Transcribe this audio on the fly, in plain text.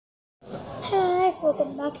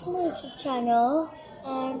welcome back to my YouTube channel,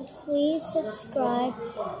 and please subscribe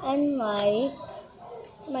and like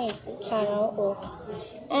to my YouTube channel,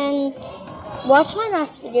 and watch my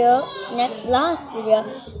last video,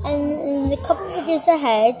 and in the couple videos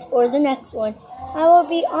ahead, or the next one, I will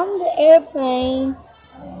be on the airplane.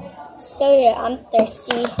 So yeah, I'm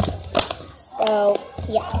thirsty, so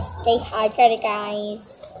yeah, stay hydrated,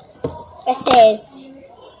 guys. This is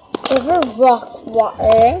River Rock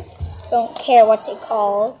water. Don't care what's it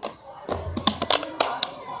called.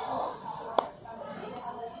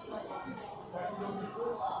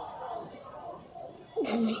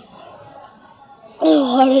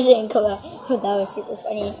 Water didn't come out, but that was super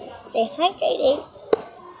funny. Stay hydrated.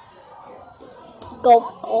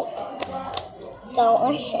 Gulp, gulp.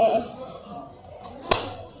 Delicious.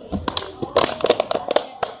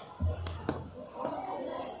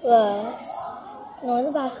 Plus, ignore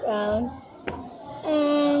the background,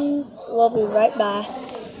 and we'll be right back. I'm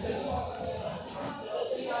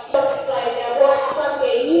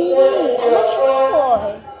a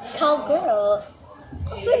cowboy, cowgirl.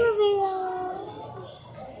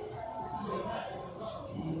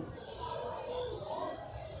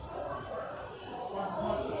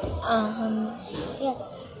 Yeah.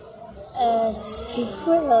 People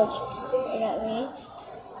were really staring at me,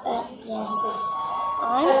 but yes,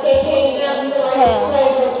 I'm going to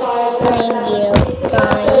bring you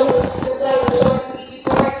guys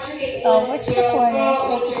over to the corner so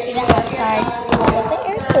you can see the outside of the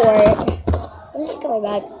airport. I'm just going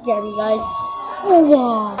back to grab you guys. Oh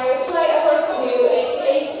wow!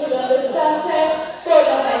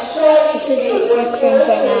 This is so cringe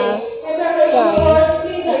right now. Sorry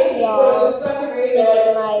if y'all think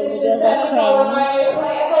my videos are cringe.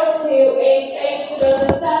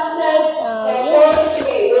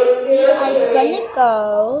 I'm gonna go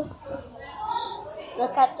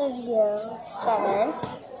look at the view center.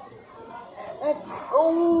 Let's go.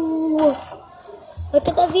 Look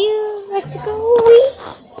at the view. Let's go.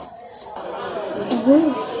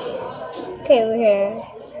 Okay, we're here.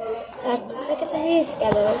 Let's look at the view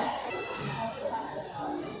together.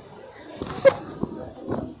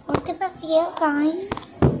 Look at the view, guys.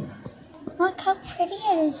 Look how pretty it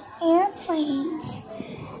is. Airplanes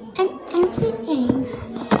and everything.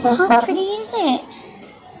 How pretty is it?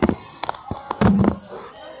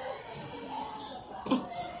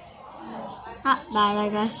 It's not bad, I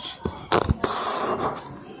guess.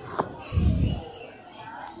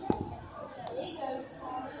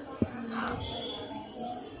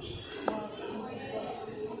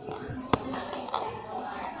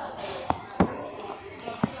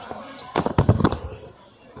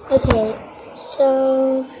 Okay,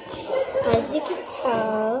 so as you can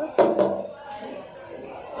tell,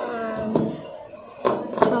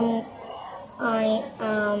 I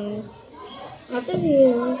am at the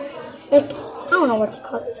view. Like, I don't know what to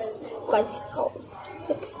call this. What's it called?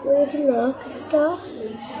 Like, where to look and stuff.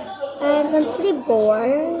 And I'm pretty bored.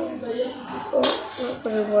 Well, not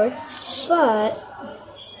pretty bored, but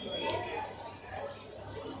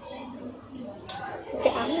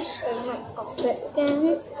okay, I'm gonna show you my outfit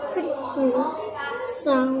again. Pretty cute,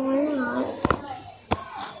 so why not?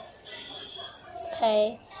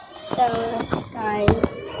 Okay, so let's guys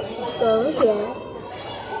go here.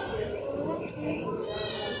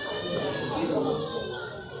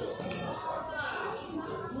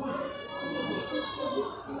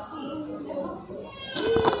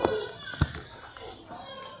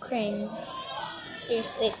 Cringe.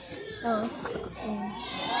 Seriously, no, it's so cringe.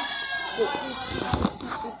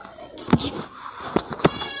 Super cringe.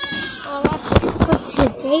 Well, that's it for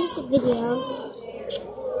today's video.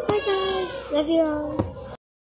 Bye guys, love you all.